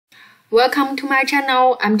Welcome to my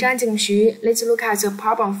channel. I'm Zhang Jingxu. Let's look at the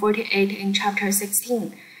problem 48 in chapter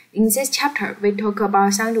 16. In this chapter, we talk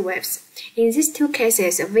about sound waves. In these two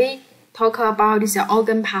cases, we talk about the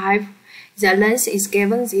organ pipe. The length is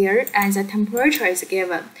given there and the temperature is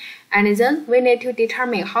given. And then we need to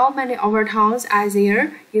determine how many overtones are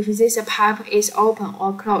there if this pipe is open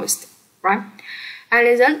or closed, right? And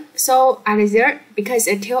then, because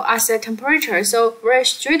it tells us the temperature, so very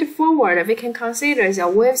straightforward, we can consider the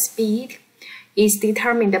wave speed is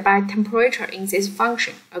determined by temperature in this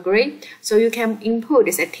function, agree? So you can input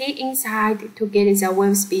the t inside to get the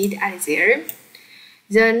wave speed at there.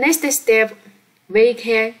 The next step, we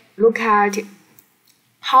can look at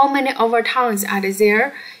how many overtones are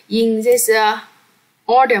there in this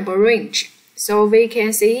audible range. So we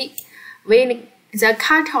can see the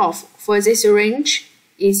cutoff for this range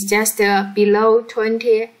is just below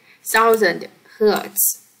 20,000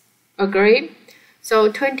 Hertz. Agree?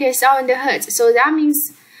 So 20,000 Hertz. So that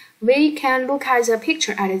means we can look at the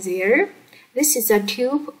picture at there. This is a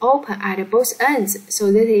tube open at both ends.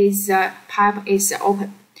 So that is the pipe is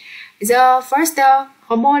open. The first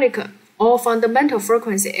harmonic or fundamental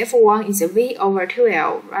frequency F1 is V over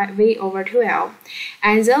 2L, right? V over 2L.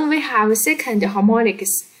 And then we have second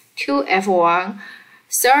harmonics 2F1.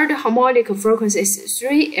 Third harmonic frequency is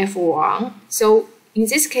 3F1. So in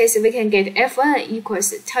this case, we can get Fn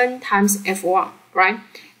equals 10 times F1, right?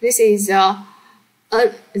 This is the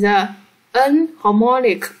n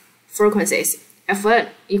harmonic frequencies. Fn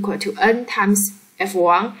equal to n times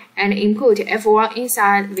F1, and input F1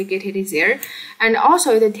 inside, we get it there. And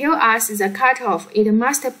also it tells us the cutoff, it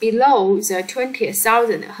must be below the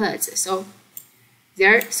 20,000 Hertz. So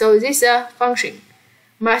there, so this function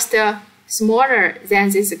must smaller than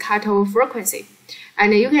this cutoff frequency.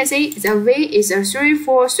 And you can see the V is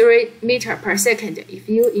 343 meter per second if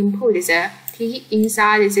you input the t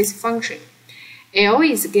inside this function. L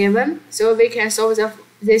is given, so we can solve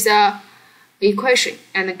this equation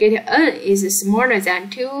and get n is smaller than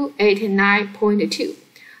 289.2.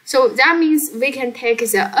 So that means we can take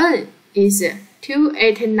the n is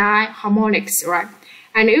 289 harmonics, right?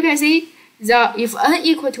 And you can see if n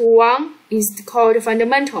equal to 1 is called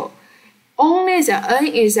fundamental. Only the n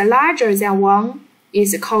is larger than 1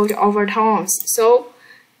 is called overtones. So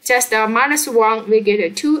just minus 1, we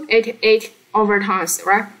get 288 overtones,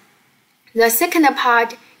 right? The second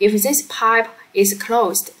part, if this pipe is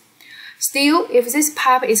closed. Still, if this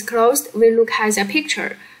pipe is closed, we look at the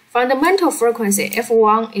picture. Fundamental frequency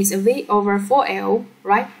F1 is V over 4L,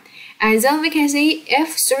 right? And then we can see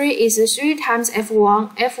F3 is 3 times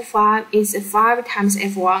F1, F5 is 5 times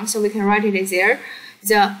F1, so we can write it there.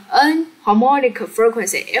 The n harmonic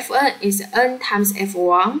frequency Fn is n times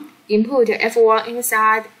F1. Input F1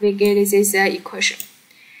 inside, we get this equation.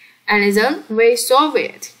 And then we solve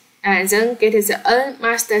it, and then get the n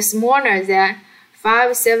must smaller than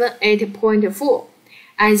 578.4.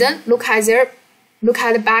 And then look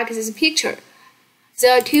at back this picture.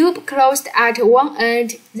 The tube closed at one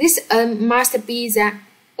end. This n must be the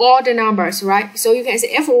odd numbers, right? So you can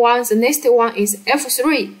see F1, the next one is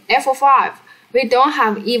F3, F5. We don't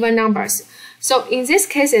have even numbers. So in these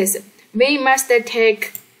cases, we must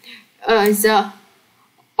take the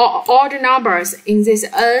odd numbers in this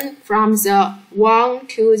n from the 1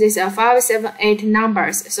 to this 578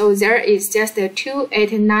 numbers. So there is just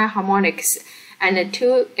 289 harmonics and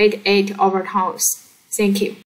 288 overtones. Thank you.